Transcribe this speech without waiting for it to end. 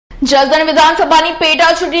જસદણ વિધાનસભાની પેટા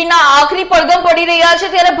ચૂંટણીના આખરી પડઘમ પડી રહ્યા છે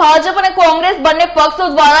ત્યારે ભાજપ અને કોંગ્રેસ બંને પક્ષો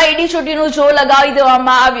દ્વારા ઈડી ચૂંટણીનું જોર લગાવી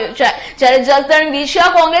દેવામાં આવ્યું છે। જ્યારે જસદણ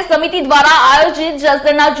વિષયા કોંગ્રેસ સમિતિ દ્વારા આયોજિત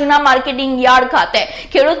જસદણના જૂના માર્કેટિંગ યાર્ડ ખાતે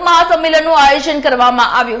ખેડૂત મહાસંમેલનનું આયોજન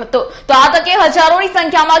કરવામાં આવ્યું હતું, તો આ તકે હજારોની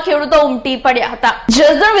સંખ્યામાં ખેડૂતો ઉમટી પડ્યા હતા।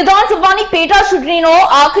 જસદણ વિધાનસભાની પેટા ચૂંટણીનો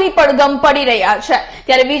આખરી પડઘમ પડી રહ્યા છે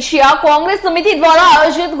ત્યારે વિષયા કોંગ્રેસ સમિતિ દ્વારા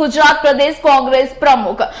આયોજિત ગુજરાત પ્રદેશ કોંગ્રેસ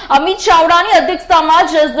પ્રમુખ અમિત ચાવડાની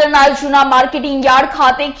અધ્યક્ષતામાં જસદણ જૂના માર્કેટિંગ યાર્ડ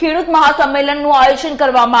ખાતે ખેડૂત મહાસંમેલનનું આયોજન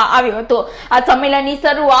કરવામાં આવ્યું હતું। આ સંમેલનની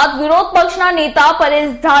શરૂઆત વિરોધ પક્ષના નેતા પરેશ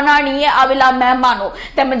ધાનાણીએ આવેલા મહેમાનો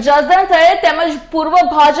તેમજ જસદણ શહેર તેમજ પૂર્વ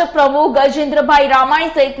ભાજપ પ્રમુખ ગજેન્દ્રભાઈ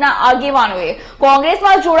રામાણી સહિતના આગેવાનોએ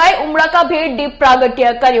કોંગ્રેસમાં જોડાઈ ઉમળકાભેર દીપ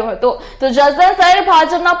પ્રાગટ્ય કર્યું હતું। તો જસદણ શહેર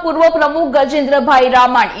ભાજપના પૂર્વ પ્રમુખ ગજેન્દ્રભાઈ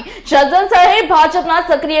રામાણી, જસદણ શહેર ભાજપના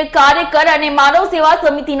સક્રિય કાર્યકર અને માનવ સેવા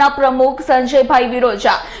સમિતિના પ્રમુખ સંજયભાઈ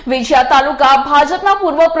વિરોજા, વિછિયા તાલુકા ભાજપના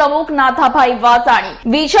પૂર્વ પ્રમુખ નાથાભાઈ વાસાણી,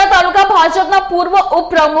 વિછિયા તાલુકા ભાજપના પૂર્વ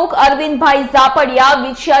ઉપપ્રમુખ અરવિંદભાઈ ઝાપડિયા,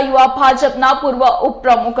 વિછિયા યુવા ભાજપના પૂર્વ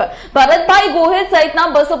ઉપપ્રમુખ ભરતભાઈ ગોહિલ સહિતના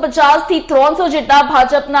 250 થી 300 જેટલા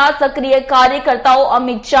ભાજપના સક્રિય કાર્યકર્તાઓ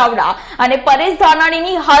અમિત ચાવડા અને પરેશ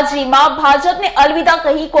ધાનાણીની હાજરીમાં ભાજપને અલવિદા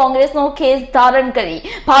કહી કોંગ્રેસનો ખેસ ધારણ કરી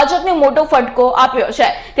ભાજપને મોટો ફટકો આપ્યો છે।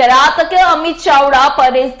 ત્યારે આ તકે અમિત ચાવડા,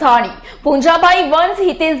 પરેશ ધાણી, પૂંજાભાઈ વંશ,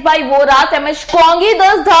 હિતેશભાઈ વોરા તેમજ કોંગી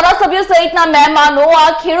 10 ધારાસભ્યો સહિતના મહેમાનો આ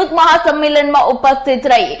ખેડૂત મહાસંમેલનમાં ઉપસ્થિત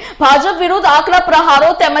રહી ભાજપ વિરુદ્ધ આકરા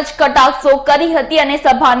પ્રહારો તેમજ કટાક્ષો કરી હતી અને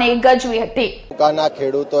સભાને ગજવી હતી। તાલુકાના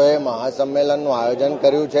ખેડૂતોએ મહાસંમેલનનું આયોજન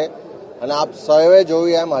કર્યું છે અને આપ સૌએ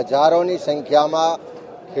જોયું એમ હજારોની સંખ્યામાં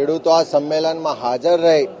ખેડૂતો આ સંમેલનમાં હાજર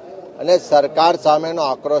રહી અને સરકાર સામેનો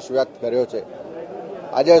આક્રોશ વ્યક્ત કર્યો છે।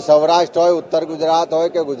 આજે સૌરાષ્ટ્ર હોય, ઉત્તર ગુજરાત હોય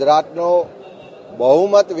કે ગુજરાતનો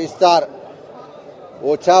બહુમત વિસ્તાર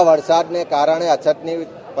ઓછા વરસાદને કારણે અછતની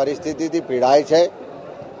પરિસ્થિતિથી પીડાય છે।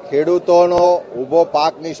 ખેડૂતોનો ઊભો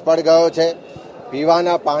પાક નિષ્ફળ ગયો છે,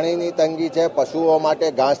 પીવાના પાણીની તંગી છે, પશુઓ માટે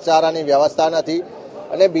ઘાસચારાની વ્યવસ્થા નથી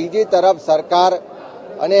અને બીજી તરફ સરકાર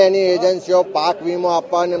અને એની એજન્સીઓ પાક વીમો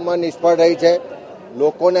આપવામાં નિષ્ફળ રહી છે,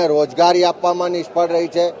 લોકોને રોજગારી આપવામાં નિષ્ફળ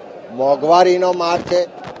રહી છે, મોંઘવારીનો માર છે।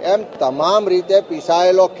 એમ તમામ રીતે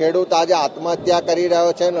પીસાયેલો ખેડૂત આજે આત્મહત્યા કરી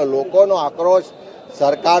રહ્યો છે અને લોકોનો આક્રોશ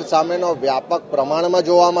સરકાર સામેનો વ્યાપક પ્રમાણમાં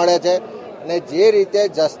જોવા મળે છે। અને જે રીતે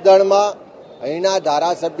જસદણમાં અહીંના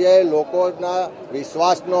ધારાસભ્યએ લોકોના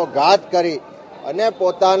વિશ્વાસનો ઘાત કરી અને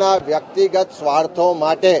પોતાના વ્યક્તિગત સ્વાર્થો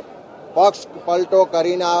માટે પક્ષ પલટો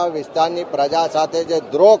કરીને આ વિસ્તારની પ્રજા સાથે જે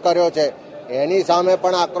દ્રોહ કર્યો છે એની સામે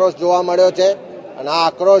પણ આક્રોશ જોવા મળ્યો છે। અને આ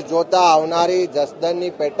આક્રોશ જોતા આવનારી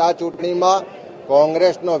જસદણની પેટા ચૂંટણીમાં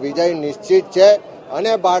કોંગ્રેસનો વિજય નિશ્ચિત છે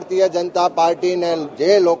અને ભારતીય જનતા પાર્ટીને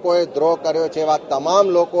જે લોકોએ દ્રોહ કર્યો છે એવા તમામ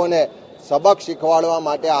લોકોને સબક શીખવાડવા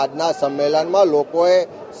માટે આજના સંમેલનમાં લોકોએ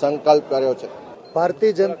સંકલ્પ કર્યો છે।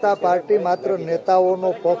 ભારતીય જનતા પાર્ટી માત્ર નેતાઓનો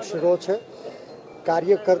પક્ષ રહ્યો છે,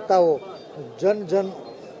 કાર્યકર્તાઓ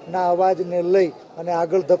જનના અવાજને લઈ અને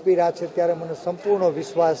આગળ ધપી રહ્યા છે। ત્યારે મને સંપૂર્ણ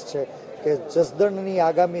વિશ્વાસ છે કે જસદણની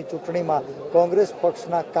આગામી ચૂંટણીમાં કોંગ્રેસ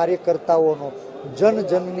પક્ષના કાર્યકર્તાઓનો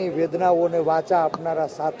જનની વેદનાઓને વાચા આપનારા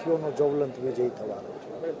સાથીઓનો જ્વલંત વિજય થવાનો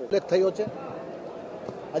છે। થયો છે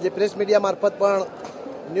આજે પ્રેસ મીડિયા મારફત પણ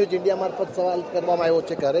ન્યૂઝ ઇન્ડિયા મારફત સવાલ કરવામાં આવ્યો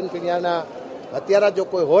છે કે હરેન પીણિયાના હત્યારા જો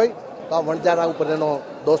કોઈ હોય તો આ વણજારા ઉપર એનો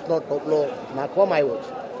દોષનો ટોપલો નાખવામાં આવ્યો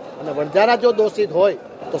છે અને વણજારા જો દોષિત હોય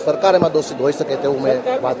તો સરકાર એમાં દોષિત હોઈ શકે તેવું મેં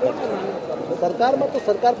વાત કરી છે। સરકારમાં તો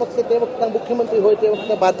સરકાર પક્ષે તે વખતના મુખ્યમંત્રી હોય, તે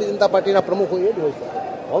વખતે ભારતીય જનતા પાર્ટીના પ્રમુખ હોય એ જ હોય શકે,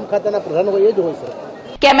 હોમ ખાતાના પ્રધાન હોય એ જ હોય શકે।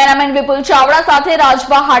 કેમેરામેન વિપુલ ચાવડા સાથે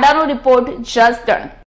રાજબા હાડાનો રિપોર્ટ, જસદણ।